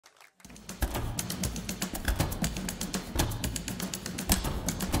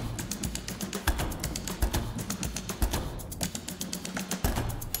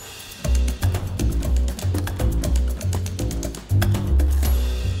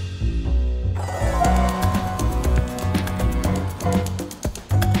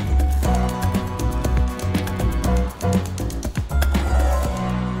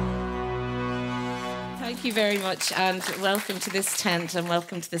very much, and welcome to this tent, and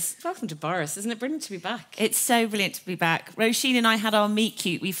welcome to Boris. Isn't it brilliant to be back? It's so brilliant to be back. Róisín and I had our meet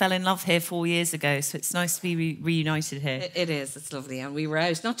cute. We fell in love here 4 years ago, so it's nice to be reunited here. It is. It's lovely, and we were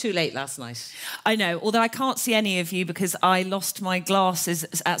out not too late last night. I know, although I can't see any of you because I lost my glasses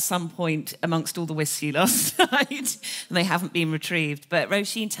at some point amongst all the whiskey last night, and they haven't been retrieved. But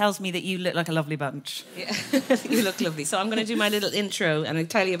Róisín tells me that you look like a lovely bunch. Yeah, you look lovely. So I'm going to do my little intro, and I'll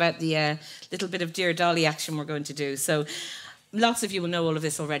tell you about the little bit of Dear Dolly action we're going to do. So lots of you will know all of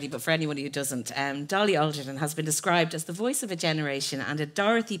this already, but for anyone who doesn't, Dolly Alderton has been described as the voice of a generation and a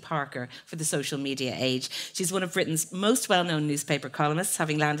Dorothy Parker for the social media age. She's one of Britain's most well-known newspaper columnists,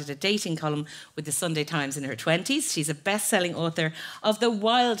 having landed a dating column with the Sunday Times in her 20s. She's a best-selling author of the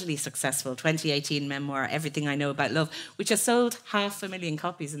wildly successful 2018 memoir, Everything I Know About Love, which has sold 500,000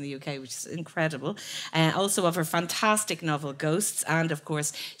 copies in the UK, which is incredible. Also of her fantastic novel, Ghosts, and of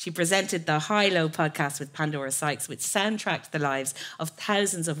course, she presented the High Low podcast with Pandora Sykes, which soundtracked the lives of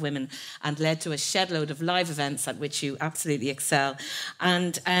thousands of women and led to a shed-load of live events at which you absolutely excel.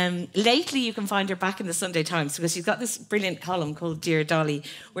 And lately you can find her back in the Sunday Times because she's got this brilliant column called Dear Dolly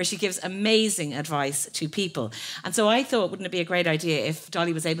where she gives amazing advice to people. And so I thought, wouldn't it be a great idea if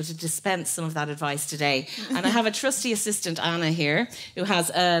Dolly was able to dispense some of that advice today? And I have a trusty assistant, Anna, here, who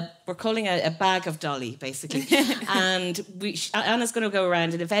has we're calling a bag of Dolly, basically. And Anna's going to go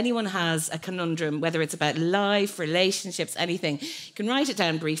around, and if anyone has a conundrum, whether it's about life, relationships, anything, you can write it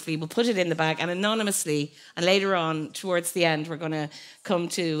down briefly. We'll put it in the bag, and anonymously, and later on, towards the end, we're going to come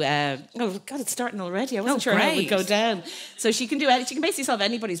to... oh, God, it's starting already. I wasn't sure how it would go down. So she can do it. She can basically solve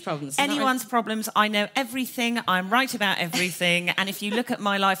anybody's problems. Anyone's problems. I know everything. I'm right about everything. And if you look at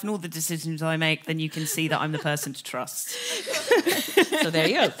my life and all the decisions I make, then you can see that I'm the person to trust. So there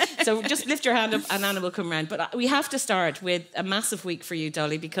you go. So just lift your hand up and Anna will come around. But we have to start with a massive week for you,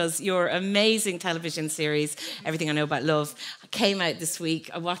 Dolly, because your amazing television series, Everything I Know About Love, came out this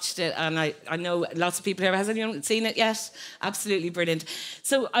week. I watched it, and I know lots of people here. Has anyone seen it yet? Absolutely brilliant.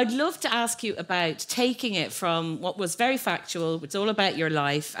 So I'd love to ask you about taking it from what was very factual, it's all about your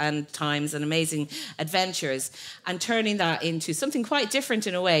life and times and amazing adventures, and turning that into something quite different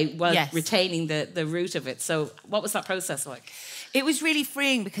in a way while retaining the root of it. So what was that process like? It was really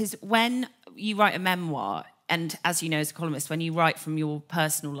freeing because when you write a memoir, and as you know as a columnist, when you write from your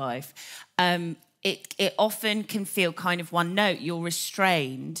personal life, it often can feel kind of one note. You're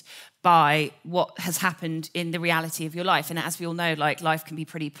restrained by what has happened in the reality of your life. And as we all know, like, life can be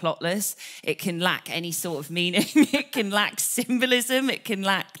pretty plotless. It can lack any sort of meaning. It can lack symbolism. It can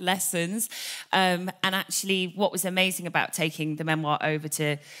lack lessons. And actually, what was amazing about taking the memoir over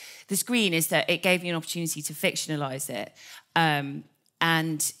to the screen is that it gave me an opportunity to fictionalize it.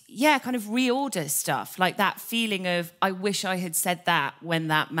 And yeah, kind of reorder stuff, like that feeling of, I wish I had said that when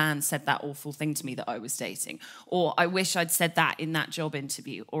that man said that awful thing to me that I was dating, or I wish I'd said that in that job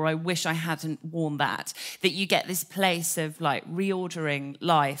interview, or I wish I hadn't worn that. That you get this place of like reordering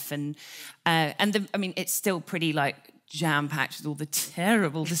life, and I mean, it's still pretty like jam-packed with all the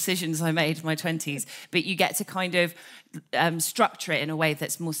terrible decisions I made in my 20s, but you get to kind of structure it in a way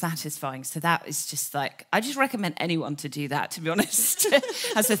that's more satisfying. So that is just like, I just recommend anyone to do that, to be honest,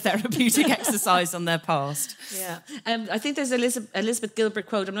 as a therapeutic exercise on their past. Yeah. I think there's Elizabeth Gilbert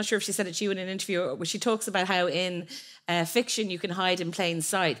quote, I'm not sure if she said it to you in an interview, where she talks about how in fiction you can hide in plain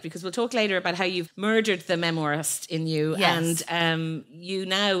sight, because we'll talk later about how you've murdered the memoirist in you. Yes. And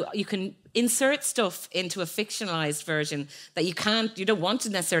you can insert stuff into a fictionalized version that you don't want to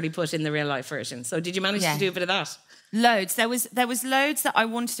necessarily put in the real life version. So did you manage to do a bit of that? Loads. There was loads that I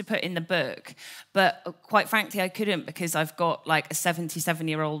wanted to put in the book, but quite frankly I couldn't, because I've got like a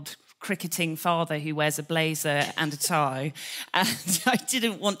 77-year-old cricketing father who wears a blazer and a tie, and I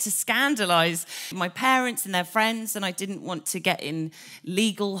didn't want to scandalise my parents and their friends, and I didn't want to get in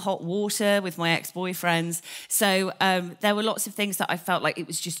legal hot water with my ex-boyfriends. So there were lots of things that I felt like it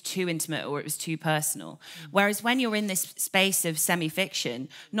was just too intimate or it was too personal. Whereas when you're in this space of semi-fiction,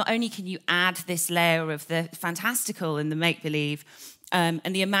 not only can you add this layer of the fantastical and the make-believe and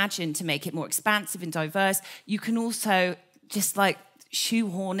the imagined to make it more expansive and diverse, you can also just like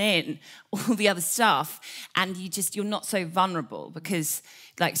shoehorn in all the other stuff, and you're not so vulnerable, because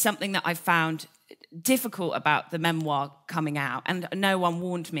like something that I found difficult about the memoir coming out, and no one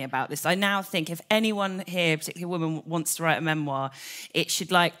warned me about this. I now think if anyone here, particularly a woman, wants to write a memoir, it should,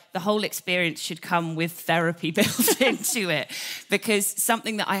 like, the whole experience should come with therapy built into it, because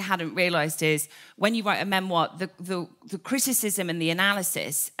something that I hadn't realised is when you write a memoir, the criticism and the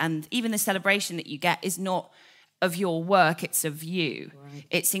analysis and even the celebration that you get is not of your work, it's of you.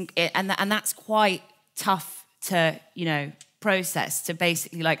 Right. And that's quite tough to, process to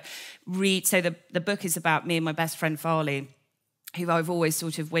basically like read. So the book is about me and my best friend Farley, who I've always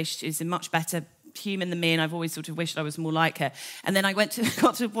sort of wished is a much better human than me, and I've always sort of wished I was more like her. And then I got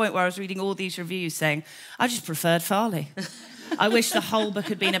to a point where I was reading all these reviews saying, I just preferred Farley. I wish the whole book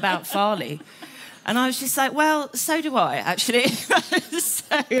had been about Farley. And I was just like, well, so do I, actually.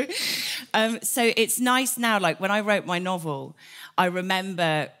 So it's nice now, like when I wrote my novel, I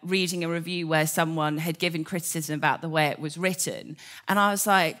remember reading a review where someone had given criticism about the way it was written. And I was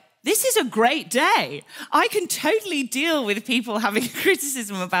like, this is a great day. I can totally deal with people having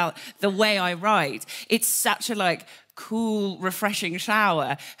criticism about the way I write. It's such a like cool, refreshing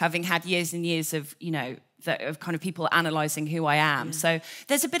shower, having had years and years of, you know, of kind of people analysing who I am. Yeah. So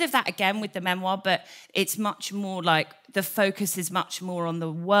there's a bit of that again with the memoir, but it's much more like the focus is much more on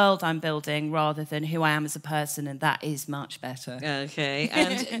the world I'm building rather than who I am as a person, and that is much better. Okay.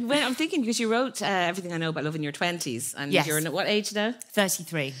 And when I'm thinking, because you wrote Everything I Know About Love in your 20s, and yes. You're in what age now?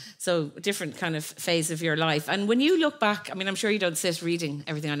 33. So a different kind of phase of your life. And when you look back, I mean, I'm sure you don't sit reading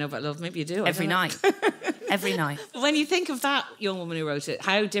Everything I Know About Love. Maybe you do. Every night. Every night. When you think of that young woman who wrote it,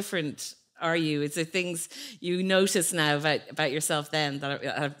 how different are you? Is there things you notice now about yourself then that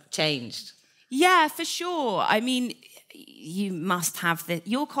have changed? Yeah, for sure. I mean, you must have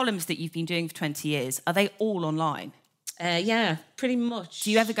your columns that you've been doing for 20 years, are they all online? Yeah, pretty much.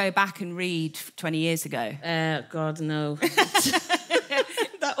 Do you ever go back and read 20 years ago? God, no.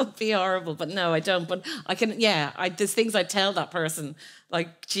 That would be horrible, but no, I don't. But I can, there's things I tell that person,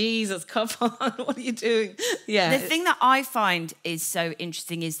 like, Jesus, come on, what are you doing? Yeah. The thing that I find is so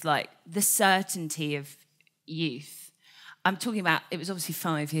interesting is like the certainty of youth. I'm talking about, it was obviously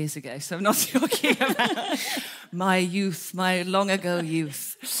 5 years ago, so I'm not talking about my youth, my long ago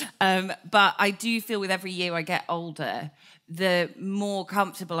youth. But I do feel with every year I get older, the more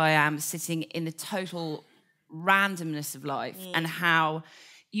comfortable I am sitting in the total randomness of life and how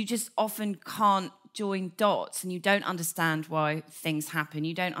you just often can't join dots and you don't understand why things happen.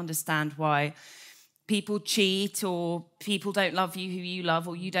 You don't understand why people cheat or people don't love you who you love,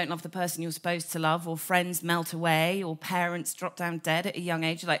 or you don't love the person you're supposed to love, or friends melt away, or parents drop down dead at a young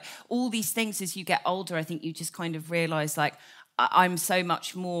age. Like all these things as you get older, I think you just kind of realise like I'm so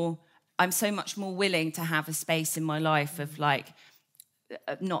much more willing to have a space in my life of like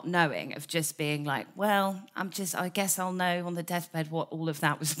not knowing, of just being like, well, I guess I'll know on the deathbed what all of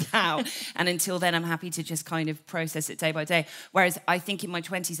that was about. And until then, I'm happy to just kind of process it day by day. Whereas I think in my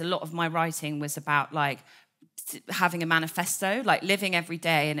 20s, a lot of my writing was about like having a manifesto, like living every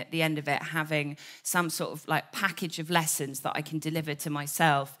day, and at the end of it, having some sort of like package of lessons that I can deliver to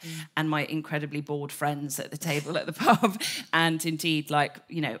myself and my incredibly bored friends at the table at the pub, and indeed like,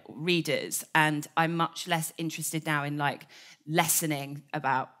 you know, readers. And I'm much less interested now in like lessoning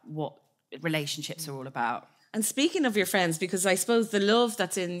about what relationships are all about. And speaking of your friends, because I suppose the love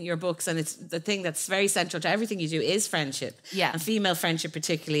that's in your books, and it's the thing that's very central to everything you do, is friendship. Yeah. And female friendship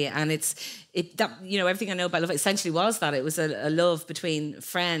particularly. And Everything I Know About Love essentially was that. It was a love between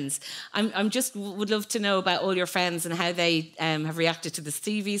friends. I'm just would love to know about all your friends and how they have reacted to this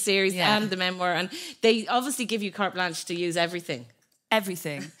TV series and the memoir. And they obviously give you carte blanche to use everything.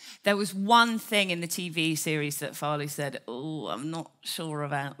 Everything. There was one thing in the TV series that Farley said, oh, I'm not sure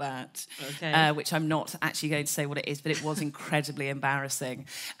about that. Okay. Which I'm not actually going to say what it is, but it was incredibly embarrassing.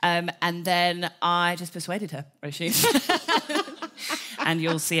 And then I just persuaded her, Róisín. And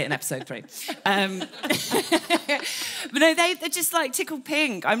you'll see it in episode 3. But no, they're just like tickled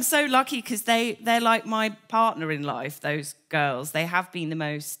pink. I'm so lucky because they're like my partner in life, those girls. They have been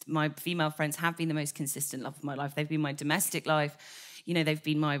my female friends have been the most consistent love of my life. They've been my domestic life. You know, they've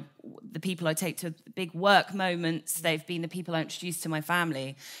been the people I take to big work moments. They've been the people I introduce to my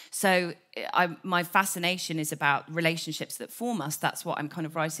family. So my fascination is about relationships that form us. That's what I'm kind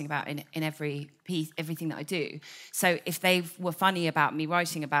of writing about in every piece, everything that I do. So if they were funny about me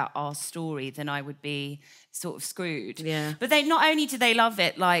writing about our story, then I would be sort of screwed. Yeah. But not only do they love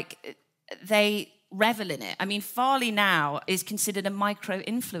it, like they revel in it. I mean, Farley now is considered a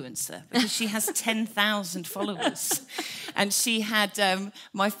micro-influencer because she has 10,000 followers. And she had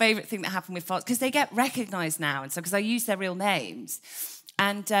my favourite thing that happened with Farley, because they get recognised now, and so because I use their real names,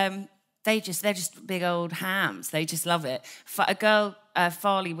 and they're just big old hams. They just love it. A girl,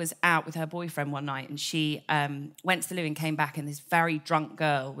 Farley was out with her boyfriend one night, and she went to the loo and came back, and this very drunk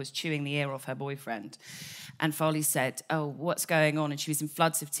girl was chewing the ear off her boyfriend. And Farley said, oh, what's going on? And she was in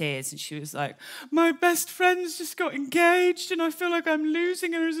floods of tears. And she was like, my best friend's just got engaged and I feel like I'm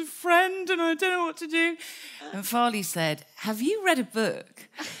losing her as a friend and I don't know what to do. And Farley said, have you read a book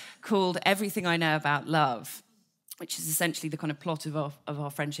called Everything I Know About Love? which is essentially the kind of plot of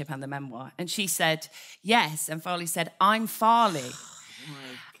our friendship and the memoir. And she said, yes. And Farley said, I'm Farley. Oh my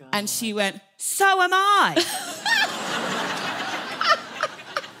God. And she went, so am I.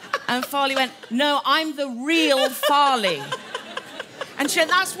 And Farley went, no, I'm the real Farley. And she went,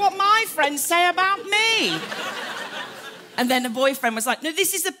 that's what my friends say about me. And then the boyfriend was like, no,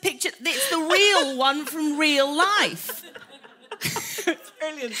 this is a picture, it's the real one from real life.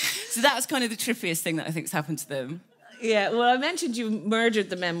 Brilliant. So that was kind of the trippiest thing that I think's happened to them. Yeah, well, I mentioned you murdered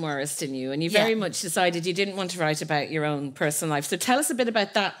the memoirist in you, and you very much decided you didn't want to write about your own personal life. So tell us a bit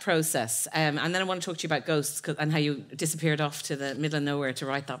about that process, and then I want to talk to you about ghosts and how you disappeared off to the middle of nowhere to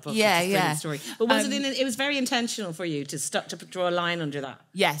write that book. Yeah, which is a brilliant story. But was it was very intentional for you to draw a line under that?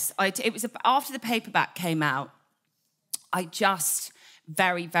 Yes, it was after the paperback came out. I just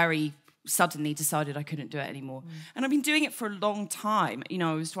very, very suddenly decided I couldn't do it anymore. And I've been doing it for a long time. You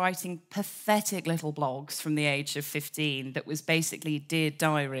know, I was writing pathetic little blogs from the age of 15 that was basically Dear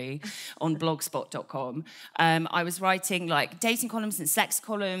Diary on blogspot.com. I was writing like dating columns and sex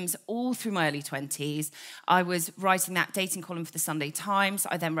columns all through my early 20s. I was writing that dating column for the Sunday Times.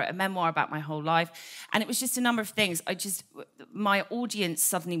 I then wrote a memoir about my whole life. And it was just a number of things. My audience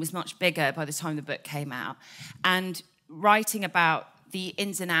suddenly was much bigger by the time the book came out. And writing about the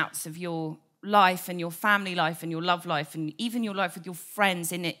ins and outs of your life and your family life and your love life and even your life with your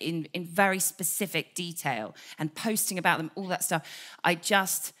friends in very specific detail and posting about them, all that stuff.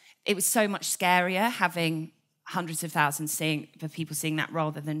 It was so much scarier having hundreds of thousands of people seeing that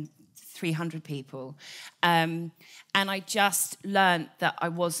rather than 300 people. And I just learned that I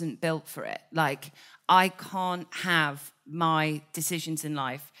wasn't built for it. Like, I can't have my decisions in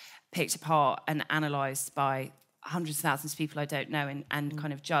life picked apart and analysed by hundreds of thousands of people I don't know and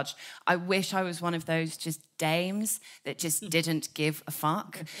kind of judged. I wish I was one of those just dames that just didn't give a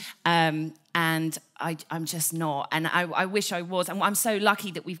fuck. And I'm just not. And I wish I was. And I'm so lucky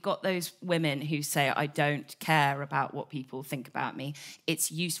that we've got those women who say, I don't care about what people think about me.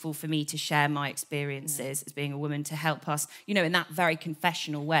 It's useful for me to share my experiences as being a woman to help us, you know, in that very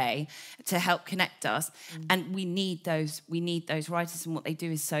confessional way, to help connect us. And we need those writers, and what they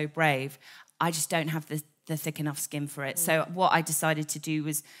do is so brave. I just don't have the thick enough skin for it. So what I decided to do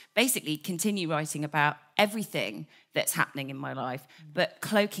was basically continue writing about everything that's happening in my life, but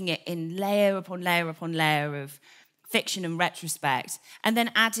cloaking it in layer upon layer upon layer of fiction and retrospect, and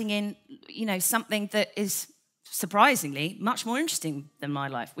then adding in, you know, something that is surprisingly much more interesting than my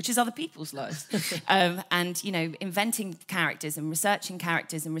life, which is other people's lives. And, you know, inventing characters and researching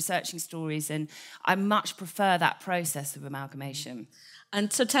stories. And I much prefer that process of amalgamation.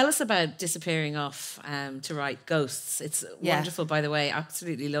 And so tell us about disappearing off to write Ghosts. It's wonderful, by the way.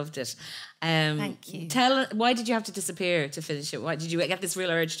 Absolutely loved it. Thank you. Why did you have to disappear to finish it? Why did you get this real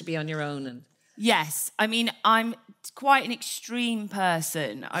urge to be on your own? And yes, I mean, I'm quite an extreme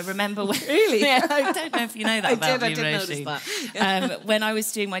person. I remember when... Really? Yeah, I don't know if you know that about me, I did notice that. When I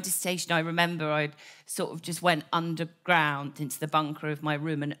was doing my dissertation, I remember I sort of just went underground into the bunker of my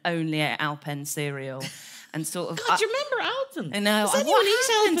room and only ate Alpen cereal. And sort of... God, do you remember Alpen? I know. Does anyone eat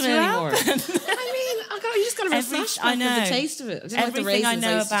Alpen anymore? I mean, you just got a real flashback of the taste of it. I didn't like the Everything I raisins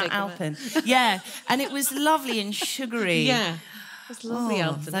know used to about take them Alpen. Yeah, and it was lovely and sugary. Yeah. It was lovely,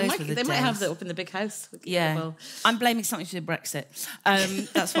 Alpen. They might have that up in the big house. Yeah. I'm blaming something to do with Brexit.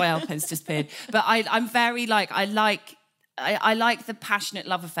 That's why Alpen's disappeared. But I'm very I like the passionate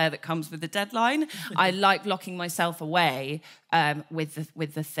love affair that comes with the deadline. I like locking myself away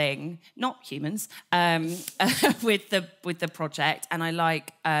with the thing, not humans, with the project, and I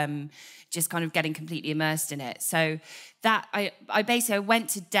like just kind of getting completely immersed in it. So that I basically went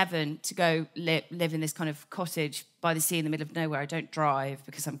to Devon to go live in this kind of cottage by the sea in the middle of nowhere. I don't drive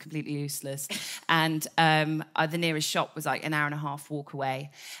because I'm completely useless. And the nearest shop was like an hour and a half walk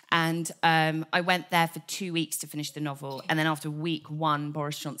away. And I went there for 2 weeks to finish the novel. And then after week 1,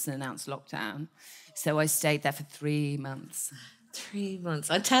 Boris Johnson announced lockdown. So I stayed there for 3 months. 3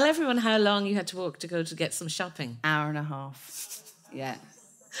 months. I'd tell everyone how long you had to walk to go to get some shopping. Hour and a half. Yeah.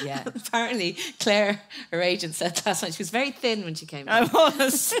 Yeah. Apparently, Claire, her agent, said last night she was very thin when she came in. I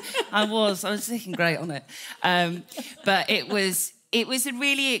was looking great on it. But it was a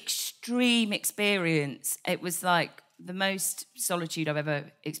really extreme experience. It was like the most solitude I've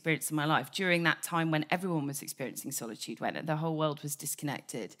ever experienced in my life during that time when everyone was experiencing solitude, when the whole world was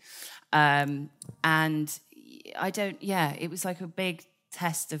disconnected. And it was like a big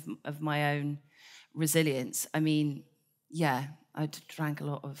test of my own resilience. I mean, yeah, I drank a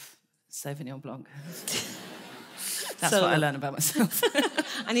lot of Sauvignon Blanc. That's what I learned about myself.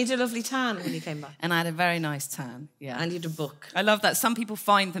 And you had a lovely tan when you came back. And I had a very nice tan, yeah. And you had a book. I love that. Some people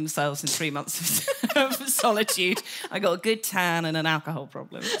find themselves in 3 months of solitude. I got a good tan and an alcohol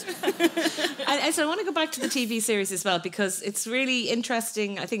problem. And so I want to go back to the TV series as well, because it's really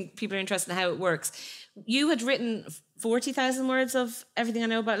interesting. I think people are interested in how it works. You had written 40,000 words of Everything I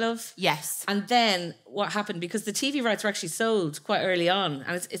Know About Love. Yes. And then what happened? Because the TV rights were actually sold quite early on.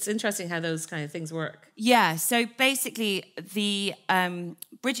 And it's interesting how those kind of things work. Yeah, so basically the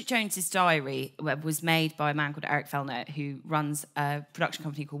Bridget Jones's Diary was made by a man called Eric Fellner, who runs a production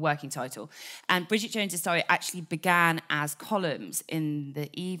company called Working Title. And Bridget Jones's Diary actually began as columns in the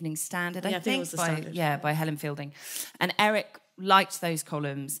Evening Standard, I think it was the Standard. By Helen Fielding. And Eric liked those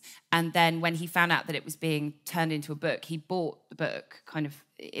columns, and then when he found out that it was being turned into a book, he bought the book kind of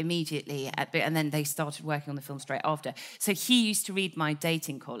immediately, and then they started working on the film straight after. So he used to read my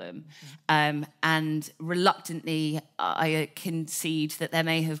dating column, and reluctantly I concede that there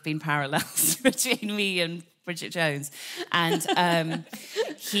may have been parallels between me and Bridget Jones, and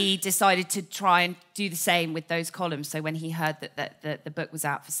he decided to try and do the same with those columns. So when he heard that the book was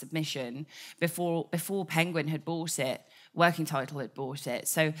out for submission, before Penguin had bought it, Working Title had bought it.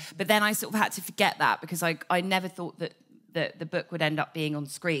 So, but then I sort of had to forget that, because I never thought that the book would end up being on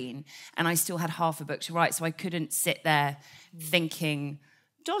screen, and I still had half a book to write, so I couldn't sit there thinking,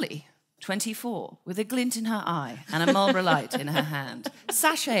 Dolly, 24, with a glint in her eye and a Marlboro Light in her hand,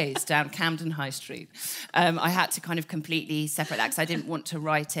 sachets down Camden High Street. I had to kind of completely separate that, because I didn't want to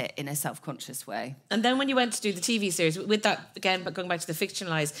write it in a self-conscious way. And then when you went to do the TV series, with that, again, but going back to the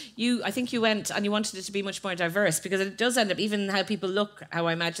fictionalised, I think you went and you wanted it to be much more diverse, because it does end up, even how people look, how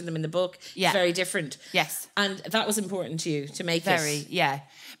I imagine them in the book, is very different. Yes. And that was important to you, to make it. Yeah.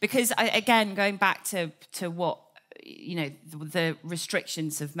 Because, again, going back to what, you know, the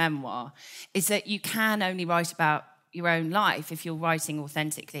restrictions of memoir, is that you can only write about your own life if you're writing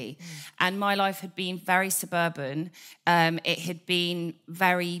authentically. And my life had been very suburban, it had been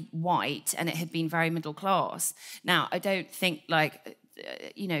very white, and it had been very middle class. Now, I don't think, like,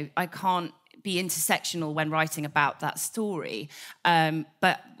 you know, I can't be intersectional when writing about that story,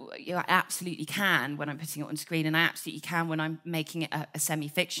 but you know, I absolutely can when I'm putting it on screen, and I absolutely can when I'm making it a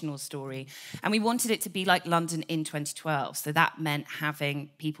semi-fictional story. And we wanted it to be like London in 2012, so that meant having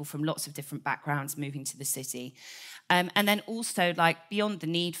people from lots of different backgrounds moving to the city. And then also, like, beyond the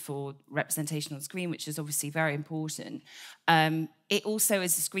need for representation on screen, which is obviously very important, it also,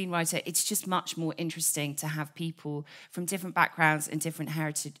 as a screenwriter, it's just much more interesting to have people from different backgrounds and different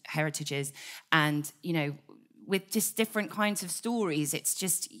heritages, and, you know, with just different kinds of stories. It's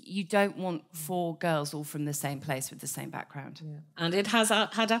just, you don't want 4 girls all from the same place with the same background. Yeah. And it has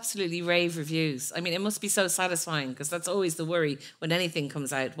had absolutely rave reviews. I mean, it must be so satisfying, because that's always the worry when anything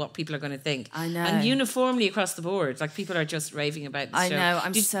comes out, what people are going to think. I know. And uniformly across the board, like, people are just raving about the show. I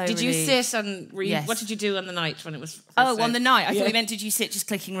know, Did you sit and read? Yes. What did you do on the night when it was first on the night? I thought you meant, did you sit just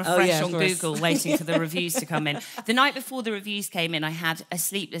clicking refresh on Google, waiting for the reviews to come in? The night before the reviews came in, I had a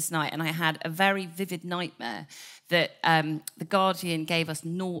sleepless night, and I had a very vivid nightmare that The Guardian gave us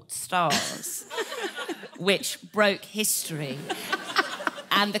 0 stars, which broke history.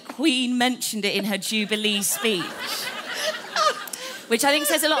 And the Queen mentioned it in her Jubilee speech, which I think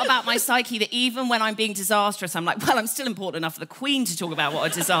says a lot about my psyche, that even when I'm being disastrous, I'm like, well, I'm still important enough for the Queen to talk about what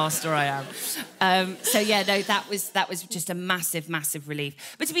a disaster I am. So yeah, no, that was just a massive, massive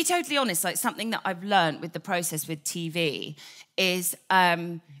relief. But to be totally honest, like, something that I've learned with the process with TV is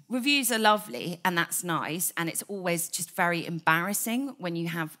reviews are lovely, and that's nice, and it's always just very embarrassing when you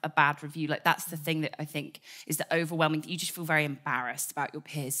have a bad review. Like, that's the thing that I think is the overwhelming, you just feel very embarrassed about your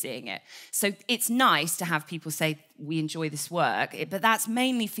peers seeing it. So it's nice to have people say, we enjoy this work, but that's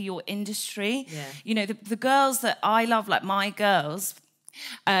mainly for your industry. Yeah. You know, the girls that I love, like my girls,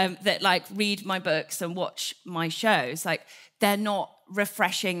 that, like, read my books and watch my shows, like, they're not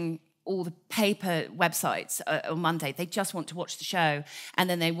refreshing all the paper websites on Monday. They just want to watch the show, and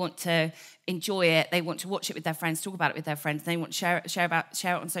then they want to enjoy it. They want to watch it with their friends, talk about it with their friends. They want to share it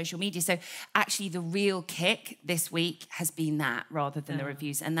on social media. So actually, the real kick this week has been that, rather than the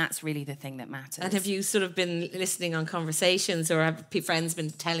reviews, and that's really the thing that matters. And have you sort of been listening on conversations, or have friends been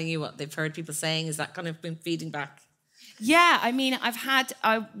telling you what they've heard people saying? Is that kind of been feeding back? Yeah, I mean,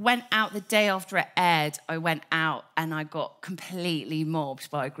 I went out the day after it aired. I went out and I got completely mobbed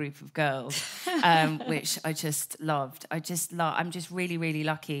by a group of girls, which I just loved. I'm just really, really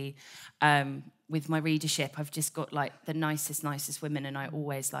lucky with my readership. I've just got, like, the nicest women, and I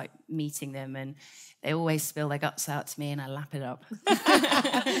always like meeting them, and they always spill their guts out to me, and I lap it up.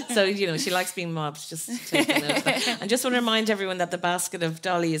 So, you know, she likes being mobbed. Just taking note of that. And just want to remind everyone that the basket of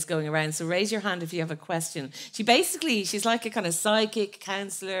Dolly is going around. So raise your hand if you have a question. She's like a kind of psychic,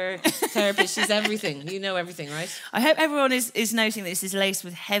 counsellor, therapist. She's everything. You know everything, right? I hope everyone is noting this is laced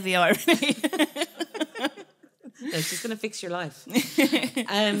with heavy irony. No, she's going to fix your life.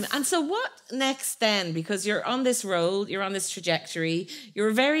 And so what next then? Because you're on this road, you're on this trajectory.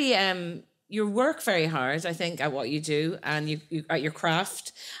 You're very... you work very hard, I think, at what you do and you at your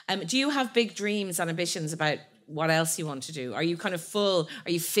craft. Do you have big dreams and ambitions about what else you want to do? Are you kind of full?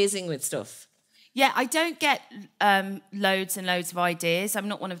 Are you fizzing with stuff? Yeah, I don't get loads and loads of ideas. I'm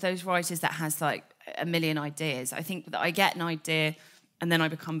not one of those writers that has like a million ideas. I think that I get an idea and then I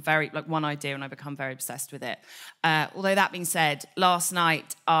become one idea and I become very obsessed with it. Although that being said, last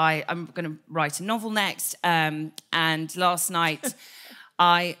night, I'm going to write a novel next. And last night,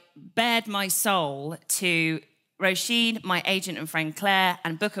 I bared my soul to Róisín, my agent and friend Claire,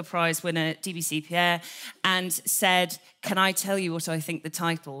 and Booker Prize winner DBC Pierre, and said, can I tell you what I think the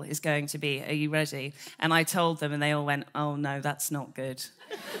title is going to be? Are you ready? And I told them and they all went, oh no, that's not good.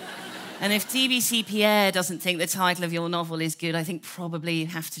 And if DBC Pierre doesn't think the title of your novel is good, I think probably you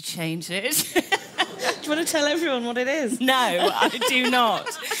have to change it. Do you want to tell everyone what it is? No, I do not.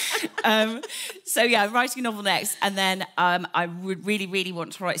 So yeah, I'm writing a novel next, and then I would really, really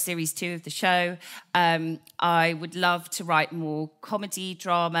want to write series 2 of the show. I would love to write more comedy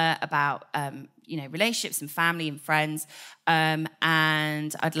drama about relationships and family and friends,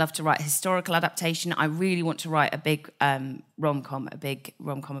 and I'd love to write a historical adaptation. I really want to write a big rom-com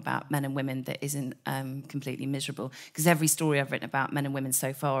about men and women that isn't completely miserable, because every story I've written about men and women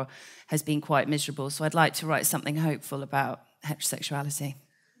so far has been quite miserable. So I'd like to write something hopeful about heterosexuality.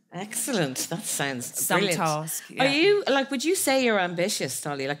 Excellent. That sounds some brilliant. task. Yeah. Are you would you say you're ambitious,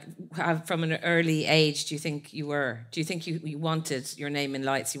 Dolly? Like from an early age, do you think you were? Do you think you wanted your name in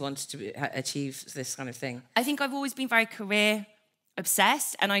lights? You wanted to achieve this kind of thing? I think I've always been very career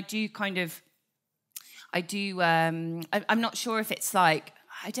obsessed, and I'm not sure if it's like,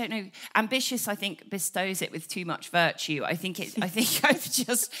 I don't know, ambitious, I think bestows it with too much virtue. I think I've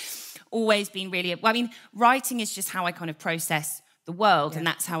just always been really, writing is just how I kind of process the world, and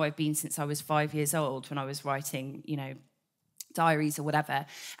that's how I've been since I was 5 years old, when I was writing, diaries or whatever.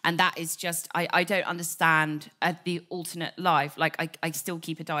 And that is just, I don't understand the alternate life. Like I still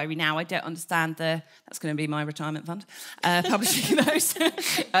keep a diary now. I don't understand that's going to be my retirement fund, publishing those.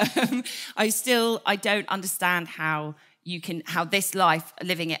 I don't understand how this life,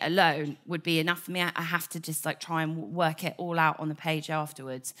 living it alone, would be enough for me. I have to just try and work it all out on the page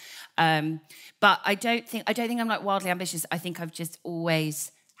afterwards. But I don't think I'm wildly ambitious. I think I've just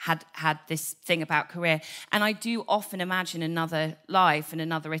always had this thing about career. And I do often imagine another life and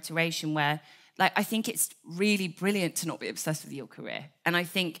another iteration where, I think it's really brilliant to not be obsessed with your career. And I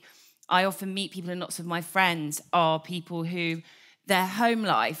think I often meet people, and lots of my friends are people who their home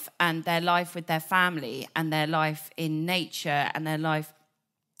life and their life with their family and their life in nature and their life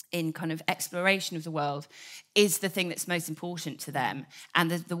in kind of exploration of the world is the thing that's most important to them.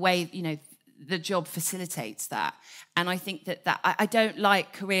 And the way, the job facilitates that. And I think that I don't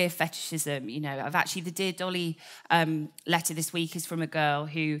like career fetishism. I've actually, the Dear Dolly letter this week is from a girl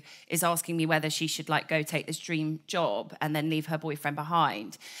who is asking me whether she should go take this dream job and then leave her boyfriend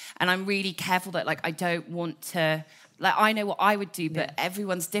behind. And I'm really careful that I don't want to, I know what I would do, but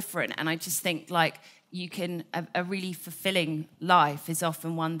everyone's different. And I just think a really fulfilling life is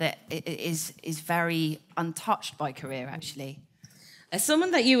often one that is very untouched by career, actually.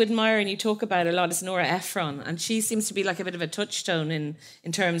 Someone that you admire and you talk about a lot is Nora Ephron, and she seems to be a bit of a touchstone in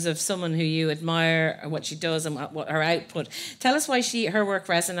terms of someone who you admire and what she does and what her output. Tell us why her work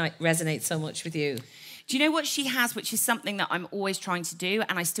resonates so much with you. Do you know what she has, which is something that I'm always trying to do,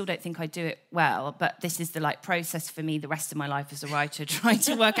 and I still don't think I do it well, but this is the process for me the rest of my life as a writer, trying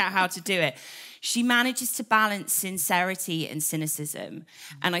to work out how to do it. She manages to balance sincerity and cynicism,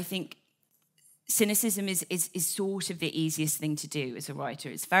 and I think cynicism is sort of the easiest thing to do as a writer.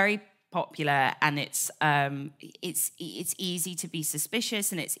 It's very popular, and it's easy to be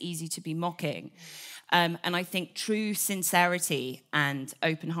suspicious, and it's easy to be mocking. And I think true sincerity and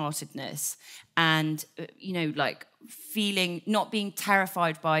open-heartedness and, feeling, not being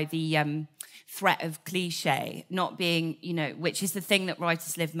terrified by the threat of cliche, not being, which is the thing that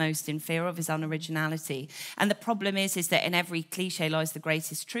writers live most in fear of, is unoriginality. And the problem is that in every cliche lies the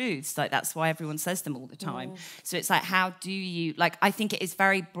greatest truths. That's why everyone says them all the time. So it's how do you, I think it is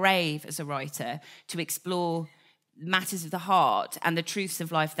very brave as a writer to explore matters of the heart and the truths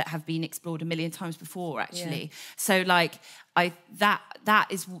of life that have been explored a million times before, actually. So, like, that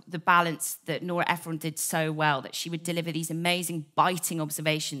is the balance that Nora Ephron did so well, that she would deliver these amazing, biting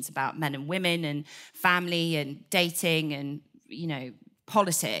observations about men and women and family and dating and, you know,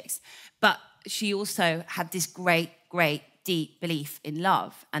 politics. But she also had this great, deep belief in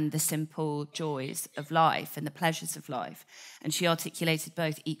love and the simple joys of life and the pleasures of life. And she articulated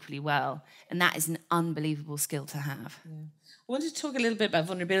both equally well. And that is an unbelievable skill to have. Yeah. I wanted to talk a little bit about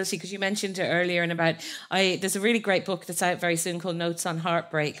vulnerability, because you mentioned it earlier, and about there's a really great book that's out very soon called Notes on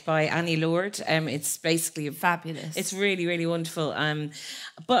Heartbreak by Annie Lord. It's basically fabulous. It's really, really wonderful.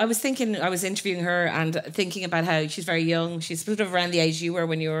 But I was interviewing her and thinking about how she's very young. She's sort of around the age you were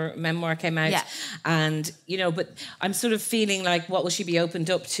when your memoir came out. Yeah. And, you know, but I'm sort of feeling like, what will she be opened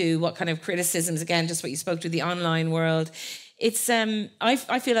up to? What kind of criticisms? Again, just what you spoke to, the online world. It's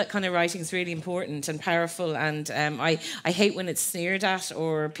I feel like kind of writing is really important and powerful, and I hate when it's sneered at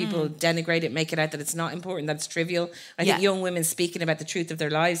or people denigrate it, make it out that it's not important, that it's trivial. I think young women speaking about the truth of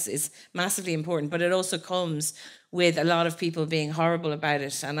their lives is massively important, but it also comes with a lot of people being horrible about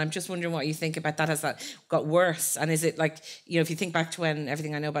it. And I'm just wondering what you think about that. Has that got worse? And is it like, you know, if you think back to when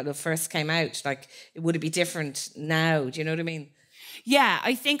Everything I Know About Love first came out, like, would it be different now? Do you know what I mean? Yeah,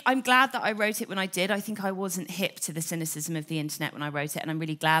 I think I'm glad that I wrote it when I did. I think I wasn't hip to the cynicism of the internet when I wrote it, and I'm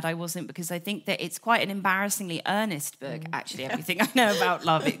really glad I wasn't, because I think that it's quite an embarrassingly earnest book, actually, Everything I Know About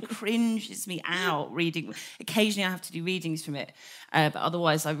Love. It cringes me out reading. Occasionally I have to do readings from it, but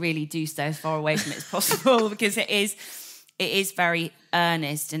otherwise I really do stay as far away from it as possible, because it is very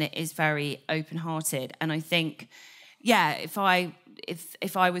earnest and it is very open-hearted. And I think, yeah, if I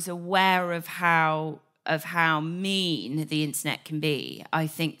was aware of how mean the internet can be, I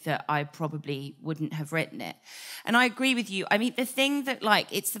think that I probably wouldn't have written it. And I agree with you. I mean, the thing that, like,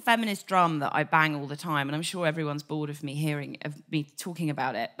 it's the feminist drum that I bang all the time, and I'm sure everyone's bored of me talking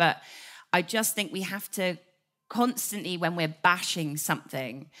about it, but I just think we have to constantly, when we're bashing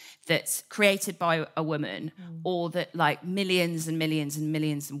something that's created by a woman or that, like, millions and millions and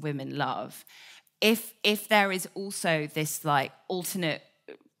millions of women love, if there is also this, like, alternate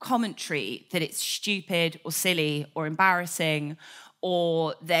commentary that it's stupid or silly or embarrassing,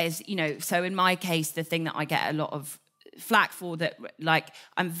 or there's, you know, so in my case, the thing that I get a lot of flack for, that, like,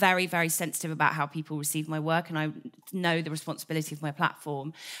 I'm very, very sensitive about how people receive my work, and I know the responsibility of my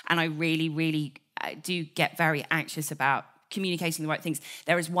platform, and I really, really do get very anxious about communicating the right things.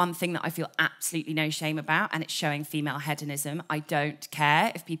 There is one thing that I feel absolutely no shame about, and it's showing female hedonism. I don't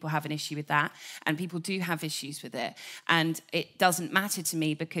care if people have an issue with that, and people do have issues with it. And it doesn't matter to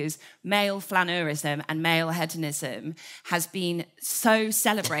me, because male flaneurism and male hedonism has been so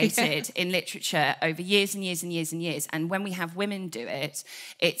celebrated in literature over years and years and years and years. And when we have women do it,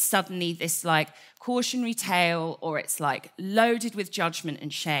 it's suddenly this, like, cautionary tale, or it's, like, loaded with judgment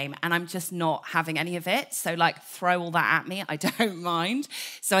and shame, and I'm just not having any of it. So, like, throw all that at me, I don't mind.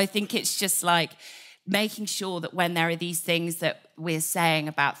 So I think it's just, like, making sure that when there are these things that we're saying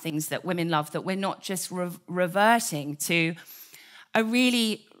about things that women love, that we're not just reverting to a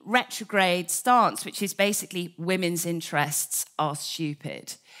really retrograde stance, which is basically women's interests are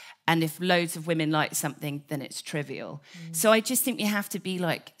stupid. And if loads of women like something, then it's trivial. So I just think you have to be,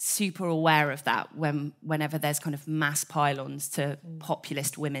 like, super aware of that whenever there's kind of mass pylons to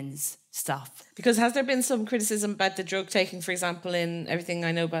populist women's stuff. Because has there been some criticism about the drug taking, for example, in Everything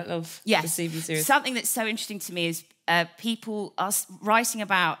I Know About Love? Yes. The CV series? Something that's so interesting to me is people are writing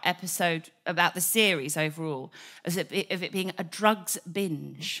about the series overall as of it being a drugs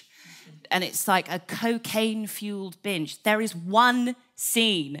binge. And it's like a cocaine-fueled binge. There is one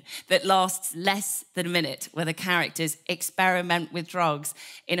scene that lasts less than a minute where the characters experiment with drugs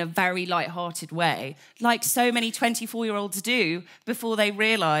in a very light-hearted way, like so many 24-year-olds do before they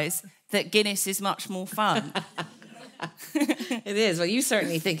realise that Guinness is much more fun. It is. Well, you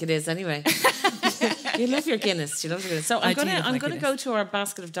certainly think it is anyway. You love your Guinness. You love your Guinness. So I'm going to go to our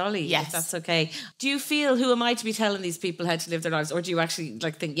basket of Dolly, yes, if that's okay. Do you feel, who am I to be telling these people how to live their lives? Or do you actually,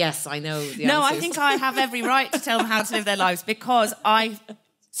 like, think, yes, I know the No, answers? I think I have every right to tell them how to live their lives, because I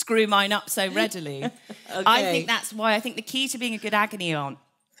screw mine up so readily. Okay. I think that's why I think the key to being a good agony aunt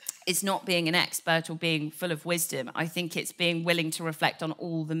is not being an expert or being full of wisdom. I think it's being willing to reflect on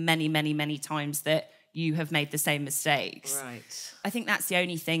all the many, many, many times that you have made the same mistakes. Right. I think that's the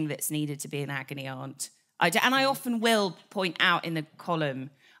only thing that's needed to be an agony aunt. And I often will point out in the column,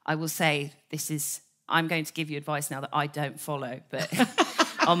 I will say, I'm going to give you advice now that I don't follow, but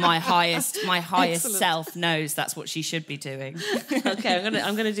on my highest Excellent. self knows that's what she should be doing. Okay,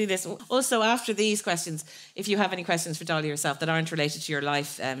 I'm gonna do this. Also, after these questions, if you have any questions for Dolly yourself that aren't related to your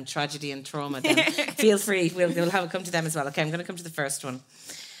life tragedy and trauma, then feel free. We'll come to them as well. Okay, I'm going to come to the first one.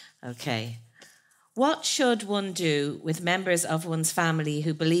 Okay. What should one do with members of one's family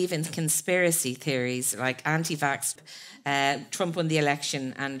who believe in conspiracy theories like anti-vax, Trump won the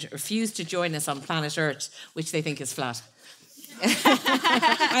election, and refuse to join us on planet Earth, which they think is flat?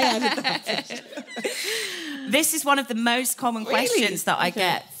 I added that. This is one of the most common questions that I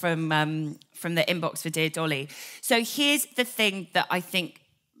get from the inbox for Dear Dolly. So here's the thing that I think.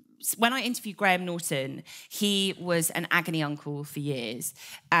 When I interviewed Graham Norton, he was an agony uncle for years.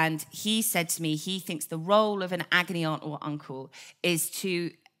 And he said to me, he thinks the role of an agony aunt or uncle is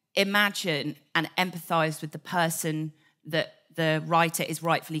to imagine and empathise with the person that the writer is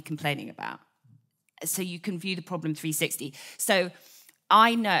rightfully complaining about. So you can view the problem 360. So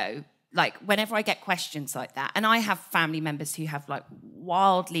I know, like, whenever I get questions like that, and I have family members who have, like,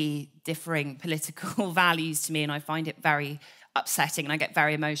 wildly differing political values to me, and I find it very upsetting and I get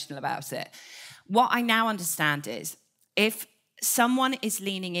very emotional about it. What I now understand is if someone is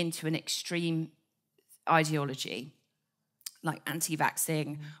leaning into an extreme ideology, like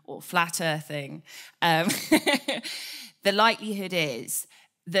anti-vaxxing or flat earthing, the likelihood is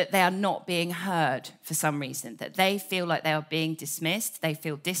that they are not being heard for some reason, that they feel like they are being dismissed, they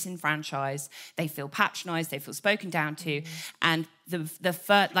feel disenfranchised, they feel patronised, they feel spoken down to, and the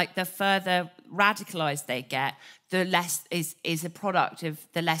further radicalised they get, the less is a product of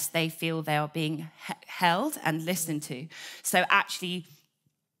the less they feel they are being held and listened to. So actually,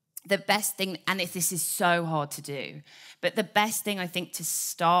 the best thing, and this is so hard to do, but the best thing I think to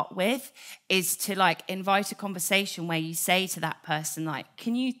start with is to, like, invite a conversation where you say to that person, like,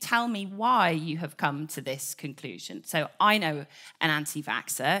 can you tell me why you have come to this conclusion? So I know an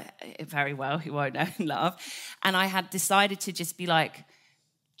anti-vaxxer very well, who I know and love, and I had decided to just be like,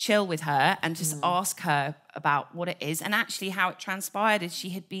 chill with her and just ask her about what it is. And actually how it transpired is she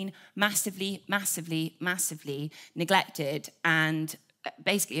had been massively, massively, massively neglected and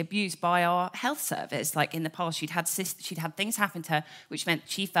basically abused by our health service. Like, in the past, she'd had things happen to her, which meant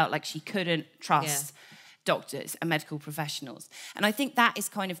she felt like she couldn't trust doctors and medical professionals. And I think that is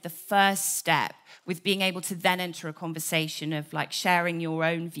kind of the first step with being able to then enter a conversation of, like, sharing your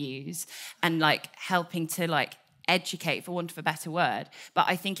own views and, like, helping to, like, educate, for want of a better word. But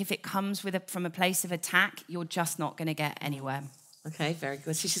I think if it comes from a place of attack, you're just not going to get anywhere. Okay, very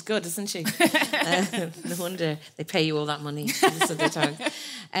good. She's good, isn't she? No wonder they pay you all that money. This is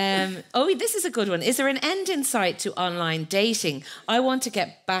a good one. Is there an end in sight to online dating? I want to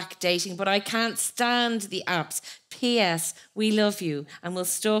get back dating, but I can't stand the apps. P.S. We love you and we'll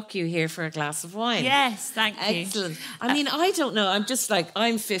stalk you here for a glass of wine. Yes, thank you. Excellent. I mean, I don't know. I'm just like,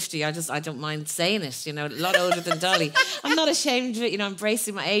 I'm 50. I don't mind saying it, you know, a lot older than Dolly. I'm not ashamed of it, you know,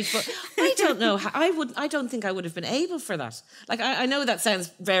 embracing my age, but I don't know. I don't think I would have been able for that. Like, I know that sounds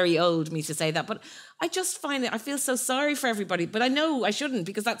very old, me to say that, but I just find it, I feel so sorry for everybody, but I know I shouldn't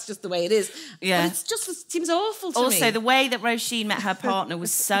because that's just the way it is. Yeah. But it seems awful to me. Also, the way that Róisín met her partner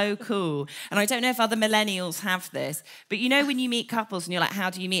was so cool. And I don't know if other millennials have this, but you know when you meet couples and you're like,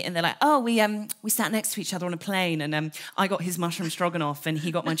 how do you meet? And they're like, oh, we sat next to each other on a plane and I got his mushroom stroganoff and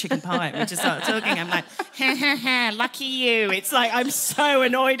he got my chicken pie. And we just started talking. I'm like, ha, ha, ha, lucky you. It's like, I'm so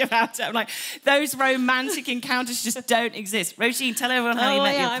annoyed about it. I'm like, those romantic encounters just don't exist. Róisín, tell everyone how you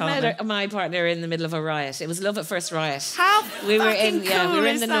met your partner. I met my partner in the middle of a riot. It was love at first riot. How we were in cool we were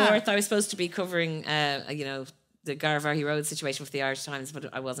in is the that? north. I was supposed to be covering the Garvaghy Road situation with the Irish Times, but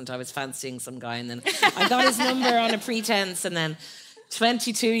I wasn't. I was fancying some guy, and then I got his number on a pretense, and then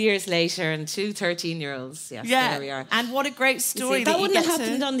 22 years later and two 13-year-olds. Yes, there we are. And what a great story. See, that wouldn't have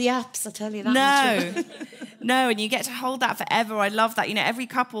happened on the apps, I'll tell you that. No. No, and you get to hold that forever. I love that. You know, every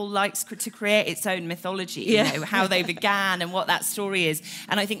couple likes to create its own mythology, you know, how they began and what that story is.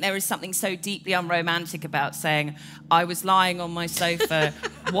 And I think there is something so deeply unromantic about saying, I was lying on my sofa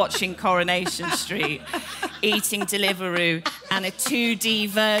watching Coronation Street, eating Deliveroo, and a 2D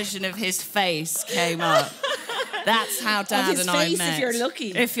version of his face came up. That's how Dad and I met. If you're lucky.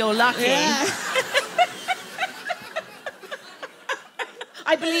 If you're lucky. Yeah.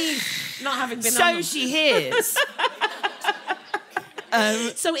 I believe, not having been on them. she hears.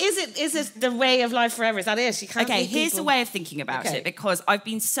 So is it the way of life forever? Is that it? You can't Here's the way of thinking about it, because I've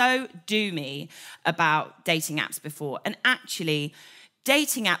been so doomy about dating apps before. And actually,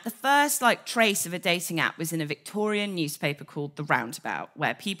 dating app, the first trace of a dating app was in a Victorian newspaper called The Roundabout,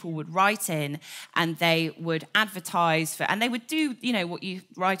 where people would write in and they would advertise for, and they would do, you know, what you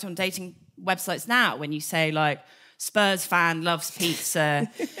write on dating websites now when you say Spurs fan, loves pizza,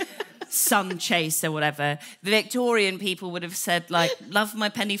 sun chase or whatever. The Victorian people would have said, like, love my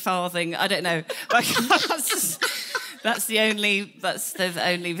penny farthing. I don't know. Like, that's the only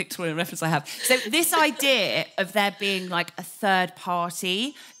Victorian reference I have. So this idea of there being like a third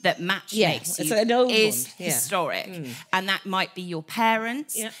party that matchmakes you is historic. And that might be your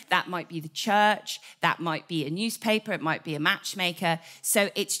parents, that might be the church, that might be a newspaper, it might be a matchmaker. So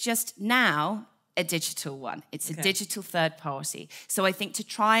it's just now a digital one. It's a digital third party. So I think to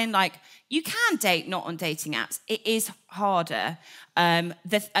try and you can date not on dating apps. It is harder.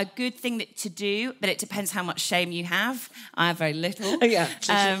 A good thing to do, but it depends how much shame you have. I have very little.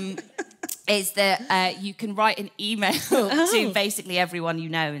 Is that you can write an email to basically everyone you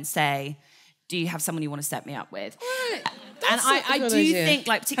know and say, do you have someone you want to set me up with? And I do think,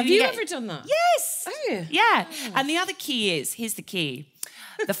 particularly... Have you ever done that? Yes. Oh, yeah. And the other key is, here's the key,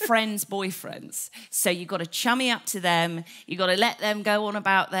 the friends' boyfriends. So you've got to chummy up to them. You've got to let them go on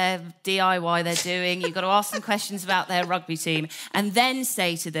about their DIY they're doing. You've got to ask them questions about their rugby team and then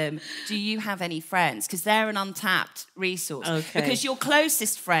say to them, do you have any friends? Because they're an untapped resource. Because your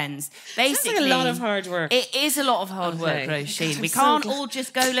closest friends, basically... Sounds like a lot of hard work. It is a lot of hard work, Róisín. We can't all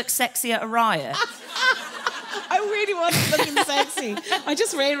just go look sexy at a riot. I really wanted looking sexy. I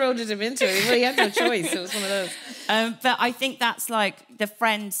just railroaded him into it. He had no choice. It was one of those. But I think that's the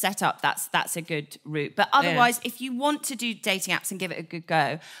friend setup. That's a good route. But otherwise, if you want to do dating apps and give it a good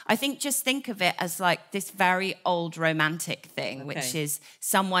go, I think just think of it as this very old romantic thing, which is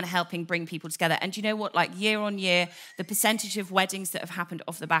someone helping bring people together. And you know what? Year on year, the percentage of weddings that have happened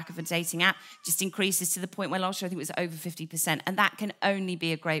off the back of a dating app just increases to the point where last year I think it was over 50%. And that can only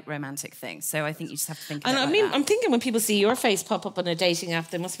be a great romantic thing. So I think you just have to think of it like that. I'm thinking when people see your face pop up on a dating app,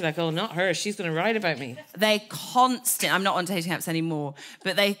 they must be like, oh, not her. She's going to write about me. I'm not on dating apps anymore,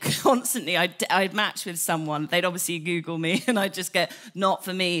 but they constantly, I'd match with someone. They'd obviously Google me and I'd just get, not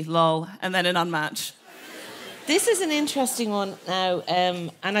for me, lol, and then an unmatch. This is an interesting one now,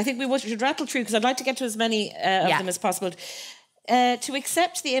 and I think we should rattle through because I'd like to get to as many of them as possible. To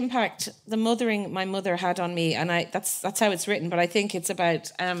accept the impact the mothering my mother had on me, and that's how it's written, but I think it's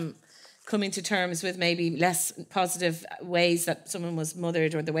about... coming to terms with maybe less positive ways that someone was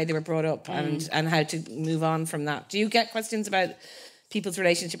mothered or the way they were brought up and how to move on from that. Do you get questions about people's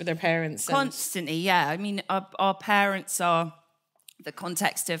relationship with their parents? Constantly, yeah. I mean, our parents are the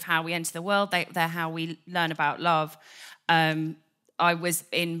context of how we enter the world. They're how we learn about love. I was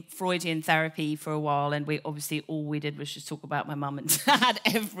in Freudian therapy for a while, and all we did was just talk about my mum and dad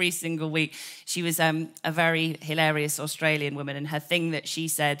every single week. She was a very hilarious Australian woman, and her thing that she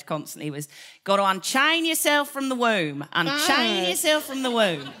said constantly was, got to unchain yourself from the womb. Unchain yourself from the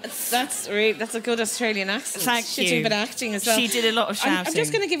womb. That's a good Australian accent. Thank you. She did a bit of acting as well. She did a lot of shouting. I'm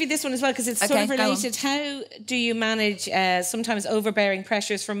just going to give you this one as well, because it's sort of related. How do you manage sometimes overbearing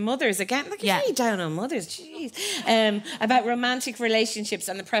pressures from mothers? Again, you're really down on mothers. Jeez. About romantic relationships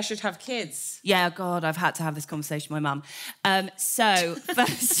and the pressure to have kids. Yeah, God, I've had to have this conversation with my mum. So,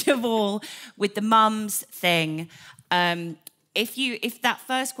 first of all, with the mums thing, if that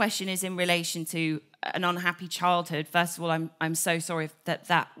first question is in relation to an unhappy childhood, first of all, I'm so sorry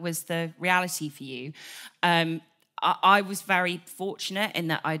that was the reality for you. I was very fortunate in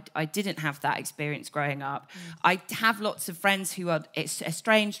that I didn't have that experience growing up. I have lots of friends who are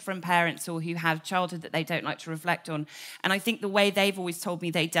estranged from parents or who have childhood that they don't like to reflect on. And I think the way they've always told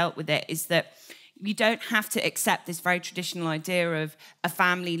me they dealt with it is that you don't have to accept this very traditional idea of a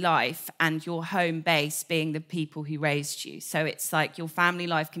family life and your home base being the people who raised you. So it's your family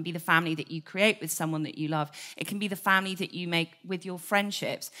life can be the family that you create with someone that you love. It can be the family that you make with your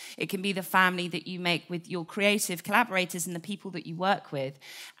friendships. It can be the family that you make with your creative collaborators and the people that you work with.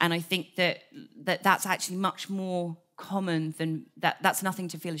 And I think that's actually much more common than that. That's nothing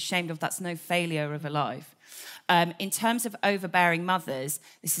to feel ashamed of. That's no failure of a life. In terms of overbearing mothers,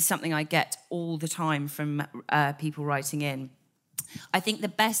 this is something I get all the time from people writing in. I think the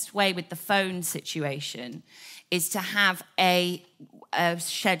best way with the phone situation is to have a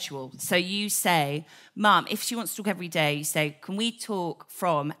schedule. So you say, Mum, if she wants to talk every day, you say, can we talk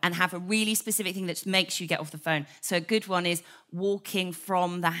from, and have a really specific thing that makes you get off the phone. So a good one is walking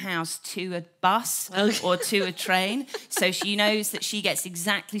from the house to a bus or to a train. So she knows that she gets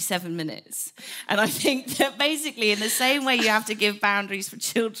exactly 7 minutes. And I think that basically in the same way you have to give boundaries for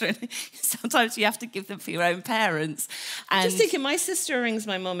children, sometimes you have to give them for your own parents. And just thinking, my sister rings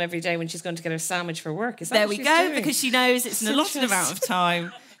my mum every day when she's going to get her sandwich for work. Is that there what we go, doing? Because she knows it's an allotted amount of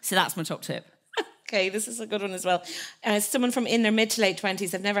time. So that's my top tip. Okay, this is a good one as well. Someone from in their mid to late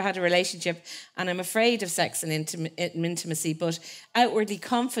 20s, I've never had a relationship and I'm afraid of sex and intimacy, but outwardly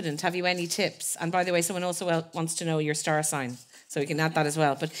confident. Have you any tips? And by the way, someone also wants to know your star sign, so we can add that as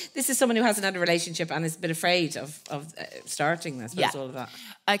well. But this is someone who hasn't had a relationship and is a bit afraid of starting, I suppose, all of that.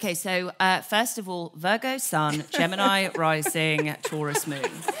 Okay, so first of all, Virgo sun, Gemini rising, Taurus moon.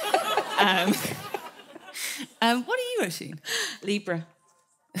 What are you, Róisín? Libra.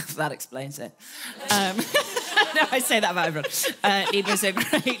 That explains it. No, I say that about everyone. Libra's are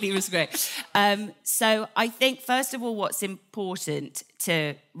great. Libra's great. So I think, first of all, what's important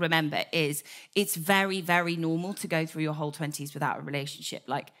to remember is it's very, very normal to go through your whole 20s without a relationship.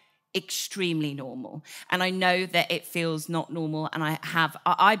 Like, extremely normal. And I know that it feels not normal. And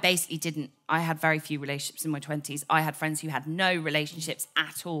I basically didn't. I had very few relationships in my 20s. I had friends who had no relationships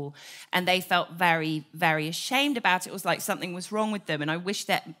at all. And they felt very, very ashamed about it. It was like something was wrong with them. And I wish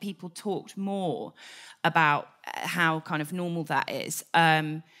that people talked more about how kind of normal that is.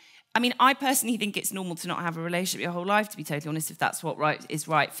 I mean, I personally think it's normal to not have a relationship your whole life, to be totally honest, if that's what is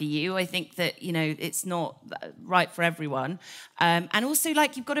right for you. I think that, you know, it's not right for everyone. And also,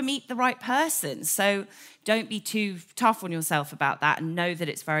 like, you've got to meet the right person. So don't be too tough on yourself about that and know that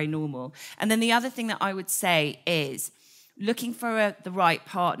it's very normal. And then the other thing that I would say is looking for the right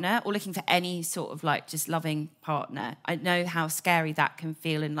partner, or looking for any sort of like just loving partner. I know how scary that can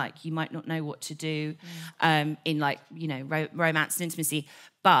feel, and like you might not know what to do in like, you know, romance and intimacy.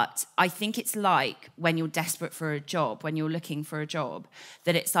 But I think it's like when you're desperate for a job, when you're looking for a job,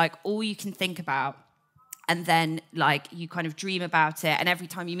 that it's like all you can think about. And then, like, you kind of dream about it. And every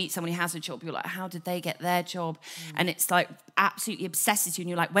time you meet someone who has a job, you're like, how did they get their job? And it's, like, absolutely obsesses you. And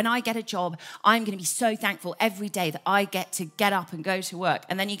you're like, when I get a job, I'm going to be so thankful every day that I get to get up and go to work.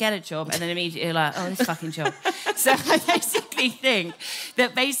 And then you get a job, and then immediately you're like, oh, this fucking job. So I basically think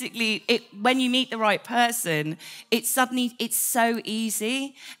that when you meet the right person, it's so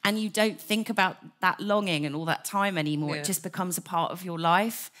easy. And you don't think about that longing and all that time anymore. Yeah. It just becomes a part of your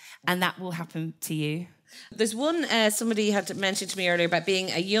life. And that will happen to you. There's one, somebody had mentioned to me earlier about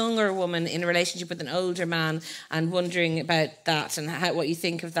being a younger woman in a relationship with an older man and wondering about that and what you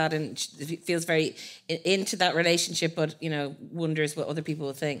think of that, and feels very into that relationship, but, you know, wonders what other people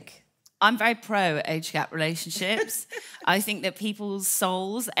will think. I'm very pro age gap relationships. I think that people's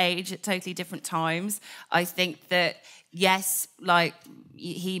souls age at totally different times. I think that, yes, like,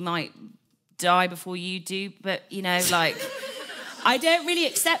 he might die before you do, but, you know, like... I don't really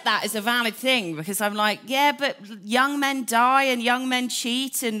accept that as a valid thing, because I'm like, yeah, but young men die and young men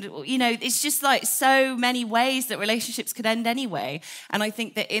cheat, and, you know, it's just like so many ways that relationships could end anyway. And I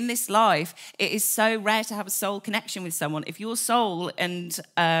think that in this life, it is so rare to have a soul connection with someone. If your soul and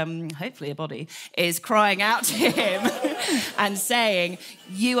hopefully a body is crying out to him and saying,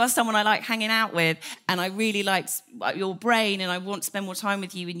 you are someone I like hanging out with, and I really like your brain, and I want to spend more time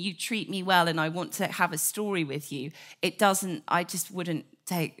with you, and you treat me well, and I want to have a story with you, it doesn't... I just wouldn't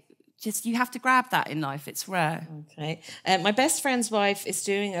you have to grab that in life. It's rare. Okay. My best friend's wife is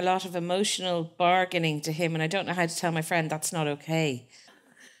doing a lot of emotional bargaining to him, and I don't know how to tell my friend that's not okay.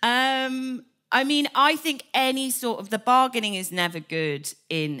 I mean, I think any sort of... The bargaining is never good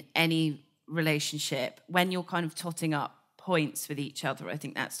in any relationship when you're kind of totting up points with each other. I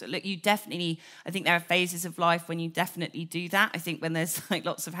think that's... Look, you definitely... I think there are phases of life when you definitely do that. I think when there's like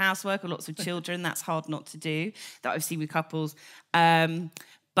lots of housework or lots of children, that's hard not to do, that I've seen with couples.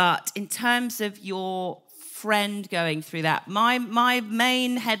 But in terms of your friend going through that, my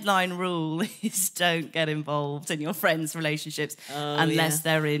main headline rule is don't get involved in your friends' relationships unless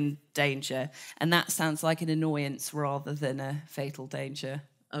they're in danger. And that sounds like an annoyance rather than a fatal danger.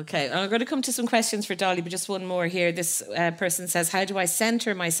 Okay, I'm going to come to some questions for Dolly, but just one more here. This person says, how do I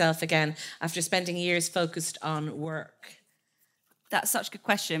centre myself again after spending years focused on work? That's such a good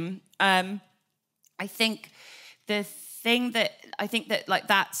question. I think that like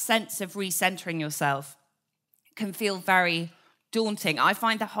that sense of recentering yourself can feel very daunting. I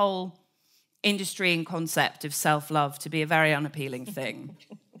find the whole industry and concept of self-love to be a very unappealing thing.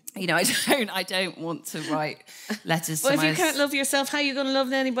 You know, I don't want to write letters to if you can't love yourself, how are you going to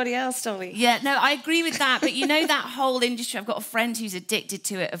love anybody else, Dolly? Yeah, no, I agree with that. But you know, that whole industry, I've got a friend who's addicted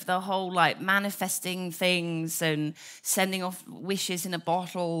to it, of the whole, like, manifesting things and sending off wishes in a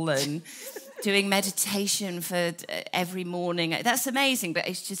bottle and doing meditation for every morning. That's amazing, but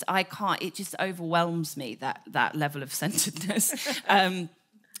it's just, I can't, it just overwhelms me, that level of centeredness.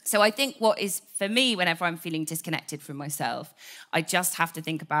 So I think what is, for me, whenever I'm feeling disconnected from myself, I just have to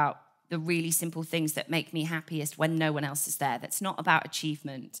think about the really simple things that make me happiest when no one else is there. That's not about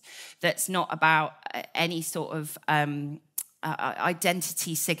achievement. That's not about any sort of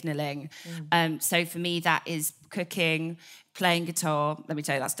identity signalling. So for me, that is cooking, playing guitar. Let me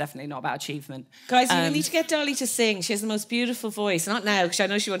tell you, that's definitely not about achievement. Guys, you need to get Dolly to sing. She has the most beautiful voice. Not now, because I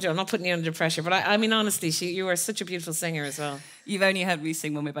know she won't do it. I'm not putting you under pressure. But I mean, honestly, you are such a beautiful singer as well. You've only heard me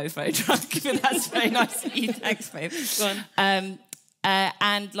sing when we're both very drunk, but that's very nice of you. Thanks, babe. Go on.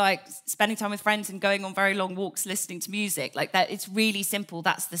 And like spending time with friends and going on very long walks listening to music like that, it's really simple.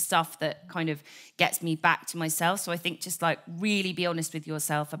 That's the stuff that kind of gets me back to myself. So I think just like really be honest with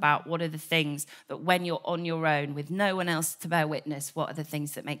yourself about what are the things that when you're on your own with no one else to bear witness, what are the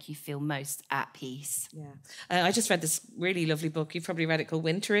things that make you feel most at peace. I just read this really lovely book, you've probably read it, called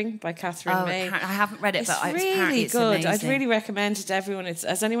Wintering by Catherine May. I haven't read it, but really it's good. amazing. I'd really recommend it to everyone.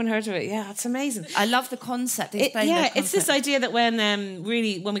 Has anyone heard of it? Yeah, it's amazing. I love the concept. It's this idea that when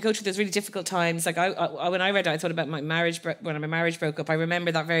we go through those really difficult times, like when I read it, I thought about my marriage. When my marriage broke up, I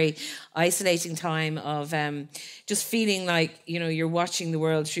remember that very isolating time of just feeling like you're watching the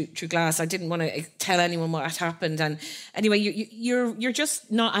world through glass. I didn't want to tell anyone what had happened, and anyway, you're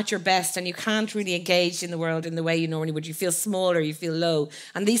just not at your best, and you can't really engage in the world in the way you normally would. You feel small or you feel low,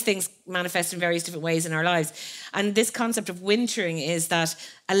 and these things manifest in various different ways in our lives. And this concept of wintering is that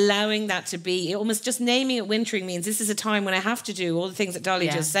allowing that to be, almost just naming it wintering means this is a time when I have to do all the things that Dolly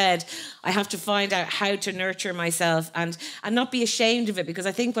just said. I have to find out how to nurture myself and not be ashamed of it, because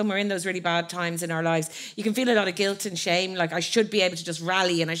I think when we're in those really bad times in our lives, you can feel a lot of guilt and shame, like I should be able to just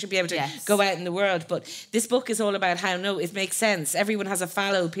rally and I should be able to go out in the world. But this book is all about how, no, it makes sense. Everyone has a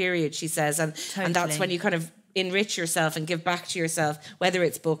fallow period, she says, and that's when you kind of enrich yourself and give back to yourself, whether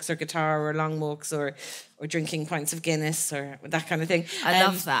it's books or guitar or long walks or drinking pints of Guinness or that kind of thing. I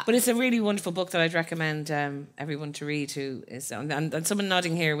love that. But it's a really wonderful book that I'd recommend everyone to read, who is and someone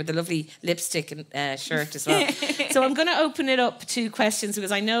nodding here with a lovely lipstick and shirt as well. So I'm going to open it up to questions,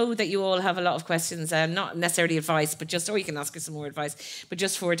 because I know that you all have a lot of questions, not necessarily advice, but just, or you can ask us some more advice, but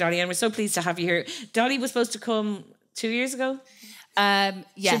just for Dolly. And we're so pleased to have you here. Dolly was supposed to come 2 years ago?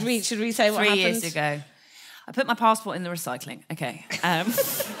 Yes. Should we say what happened? 3 years ago. I put my passport in the recycling. Okay.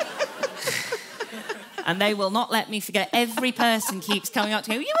 And they will not let me forget. Every person keeps coming up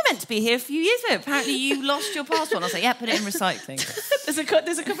to me, you were meant to be here a few years ago. Apparently you lost your passport. And I was like, yeah, put it in recycling. There's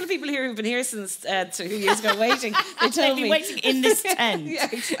a couple of people here who've been here since 2 years ago waiting. They told They've me. been waiting in this tent. Yeah,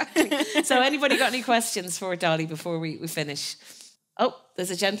 exactly. So anybody got any questions for Dolly before we finish? Oh,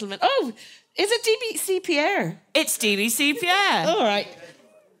 there's a gentleman. Oh, is it DBC Pierre? It's DBC Pierre. All right.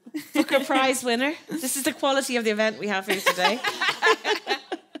 Booker Prize winner. This is the quality of the event we have here today.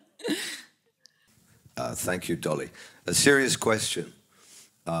 Thank you, Dolly. A serious question.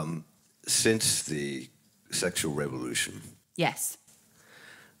 Since the sexual revolution, Yes.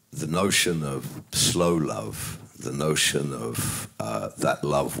 the notion of slow love, the notion of that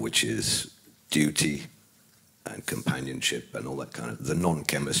love which is duty and companionship and all that kind of, the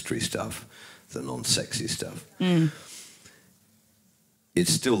non-chemistry stuff, the non-sexy stuff,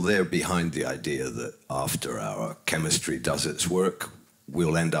 it's still there behind the idea that after our chemistry does its work,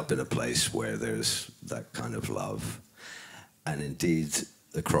 we'll end up in a place where there's that kind of love. And indeed,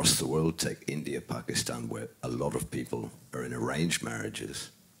 across the world, take India, Pakistan, where a lot of people are in arranged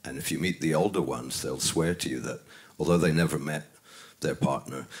marriages. And if you meet the older ones, they'll swear to you that although they never met their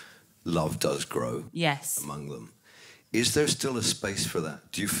partner, love does grow among them. Is there still a space for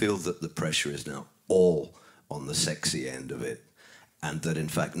that? Do you feel that the pressure is now all on the sexy end of it, and that in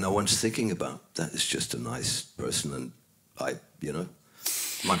fact no one's thinking about that is just a nice person and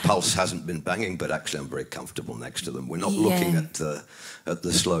my pulse hasn't been banging, but actually I'm very comfortable next to them. We're not looking at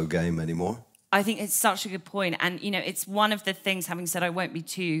the slow game anymore. I think it's such a good point. And, it's one of the things, having said I won't be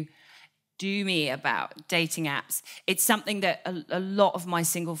too doomy about dating apps, it's something that a lot of my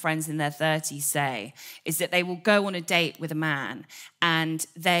single friends in their 30s say, is that they will go on a date with a man and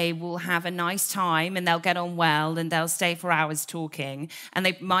they will have a nice time and they'll get on well and they'll stay for hours talking, and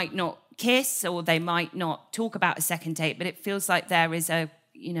they might not kiss or they might not talk about a second date, but it feels like there is a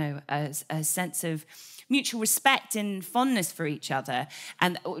sense of mutual respect and fondness for each other.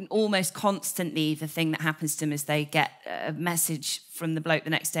 And almost constantly the thing that happens to them is they get a message from the bloke the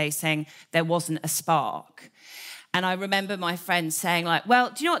next day saying there wasn't a spark. And I remember my friend saying, like,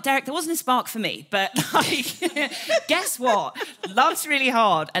 well, do you know what, Derek, there wasn't a spark for me, but like, guess what? Love's really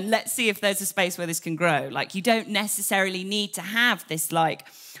hard, and let's see if there's a space where this can grow. Like, you don't necessarily need to have this like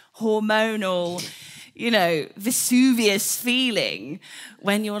hormonal, Vesuvius feeling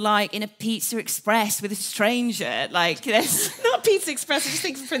when you're like in a Pizza Express with a stranger. Like, there's Not Pizza Express, I just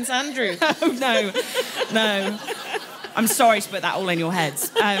think of Prince Andrew. no. I'm sorry to put that all in your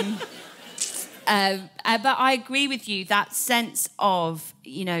heads. But I agree with you, that sense of,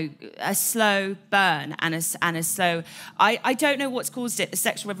 you know, a slow burn and a slow... I don't know what's caused it. The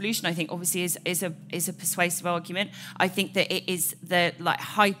sexual revolution, I think, obviously is a persuasive argument. I think that it is the, like,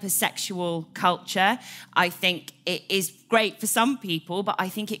 hypersexual culture. I think it is great for some people, but I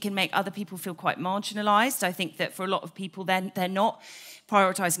think it can make other people feel quite marginalised. I think that for a lot of people, they're not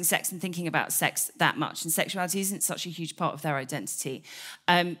prioritising sex and thinking about sex that much, and sexuality isn't such a huge part of their identity.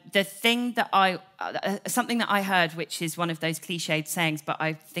 The thing that something that I heard, which is one of those cliched sayings, but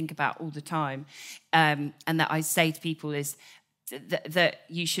I think about all the time, and that I say to people is that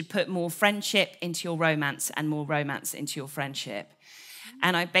you should put more friendship into your romance and more romance into your friendship.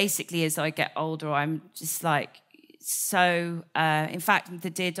 And I basically, as I get older, I'm just like, so, in fact,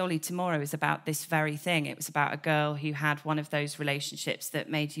 the Dear Dolly tomorrow is about this very thing. It was about a girl who had one of those relationships that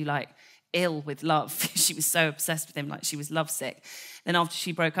made you, like, ill with love. She was so obsessed with him, like she was lovesick. Then after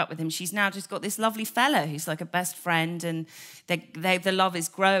she broke up with him, she's now just got this lovely fella who's like a best friend, and the love is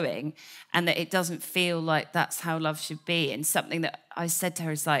growing, and that it doesn't feel like that's how love should be. And something that I said to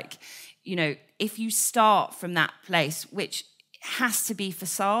her is like, you know, if you start from that place, which has to be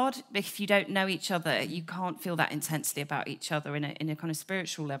facade. If you don't know each other, you can't feel that intensely about each other in a kind of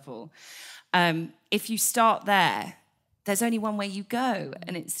spiritual level. If you start there, there's only one way you go,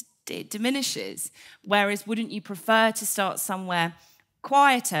 and it diminishes. Whereas, wouldn't you prefer to start somewhere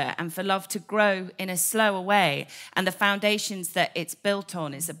quieter and for love to grow in a slower way? And the foundations that it's built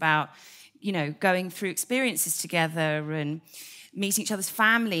on is about, you know, going through experiences together and meeting each other's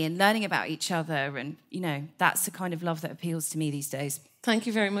family and learning about each other. And, you know, that's the kind of love that appeals to me these days. Thank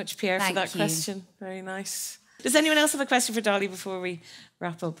you very much, Pierre, for that question. Very nice. Does anyone else have a question for Dolly before we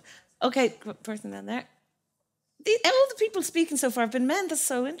wrap up? Okay, person down there. All the people speaking so far have been men. That's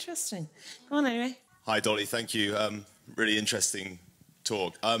so interesting. Go on, anyway. Hi, Dolly. Thank you. Really interesting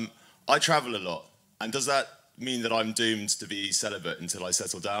talk. I travel a lot. And does that mean that I'm doomed to be celibate until I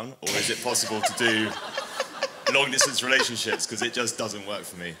settle down? Or is it possible to do long-distance relationships? Because it just doesn't work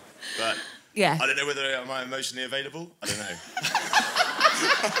for me. But yeah. I don't know whether am I emotionally available. I don't know.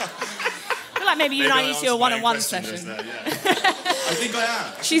 I feel like maybe you and I need to do a one-on-one session. I think I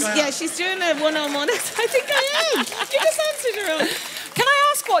am. She's doing a one-on-one. I think I am. You just answered her own. Can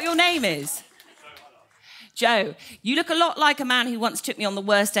I ask what your name is? Joe. You look a lot like a man who once took me on the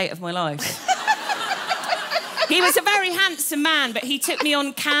worst date of my life. He was a very handsome man, but he took me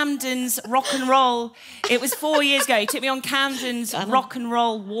on Camden's rock and roll. It was 4 years ago. He took me on Camden's rock and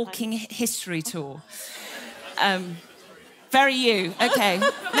roll walking history tour. Very you. Okay.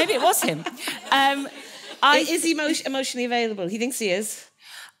 Maybe it was him. Is he emotionally available? He thinks he is.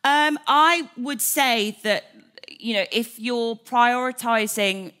 I would say that, you know, if you're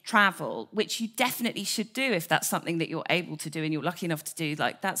prioritising travel, which you definitely should do if that's something that you're able to do and you're lucky enough to do,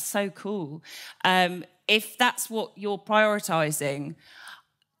 like, that's so cool. If that's what you're prioritising,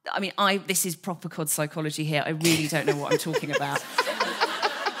 I mean, this is proper cod psychology here. I really don't know what I'm talking about.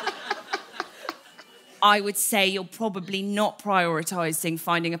 I would say you're probably not prioritising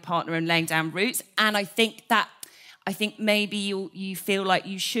finding a partner and laying down roots. And I think maybe you feel like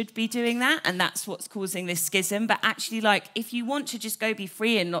you should be doing that, and that's what's causing this schism. But actually, like, if you want to just go be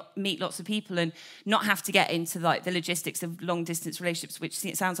free and not meet lots of people and not have to get into, like, the logistics of long-distance relationships, which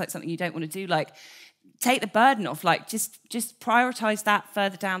it sounds like something you don't want to do, like, take the burden off. Like, just prioritise that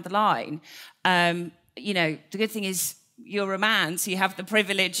further down the line. You know, the good thing is you're a man, so you have the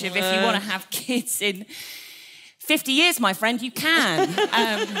privilege of, if you want to have kids in 50 years, my friend, you can.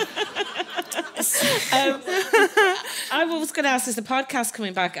 I was going to ask, is the podcast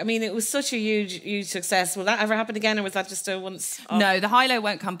coming back? I mean, it was such a huge success. Will that ever happen again, or was that just a once off? No, the high-low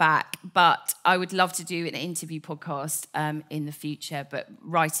won't come back, but I would love to do an interview podcast in the future, but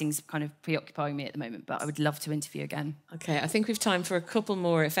writing's kind of preoccupying me at the moment, but I would love to interview again. Okay, I think we've time for a couple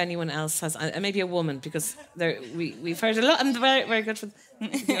more, if anyone else has, maybe a woman, because we've heard a lot, and very, very good for...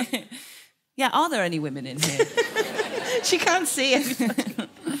 Yeah, are there any women in here? She can't see it.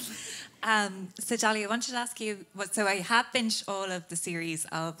 So, Dolly, I wanted to ask you, so I have binged all of the series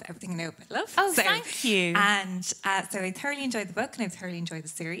of Everything I Know About Love. Oh, thank you. And so I thoroughly enjoyed the book and I thoroughly enjoyed the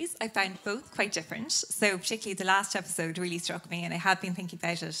series. I found both quite different. So particularly the last episode really struck me, and I have been thinking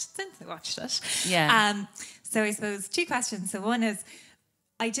about it since I watched it. Yeah. So I suppose two questions. So one is,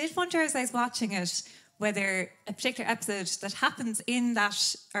 I did wonder as I was watching it, whether a particular episode that happens in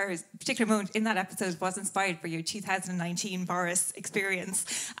that, or a particular moment in that episode was inspired by your 2019 Boris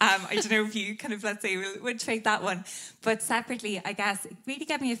experience. I don't know if you kind of, let's say, would trade that one. But separately, I guess, it really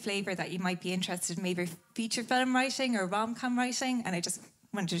gave me a flavour that you might be interested in maybe feature film writing or rom-com writing. And I just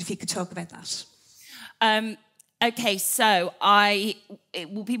wondered if you could talk about that. Okay, so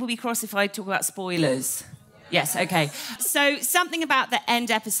will people be cross if I talk about spoilers? Yes, okay. So something about the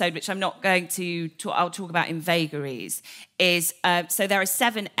end episode, which I'm not going to talk, I'll talk about in vagaries, is, so there are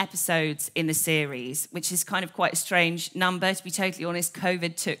 7 episodes in the series, which is kind of quite a strange number. To be totally honest,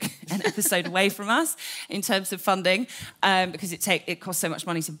 COVID took an episode away from us in terms of funding, because it costs so much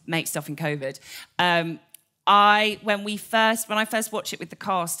money to make stuff in COVID. When I first watched it with the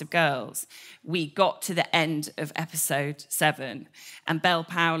cast of girls, we got to the end of episode 7, and Belle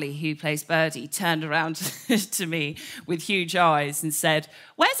Powley, who plays Birdie, turned around to me with huge eyes and said,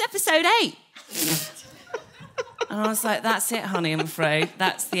 "Where's episode 8?" And I was like, "That's it, honey, I'm afraid.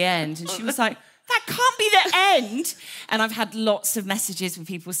 That's the end." And she was like, "That can't be the end." And I've had lots of messages from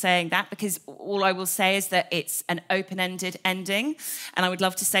people saying that, because all I will say is that it's an open-ended ending. And I would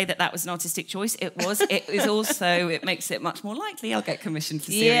love to say that that was an artistic choice. It was. It is also, it makes it much more likely I'll get commissioned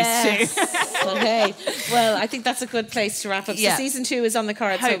for series 2. Okay. Well, I think that's a good place to wrap up. Yeah. So season 2 is on the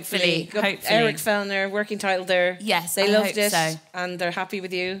cards, hopefully. Hopefully. Eric Fellner, working title there. Yes, They I loved hope it. so. And they're happy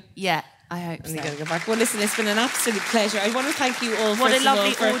with you. Yeah, I hope And so. you got to go back. Well, listen, it's been an absolute pleasure. I want to thank you all What a first of all,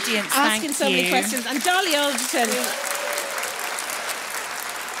 lovely for audience. asking Thank so many you. questions. And Dolly Alderton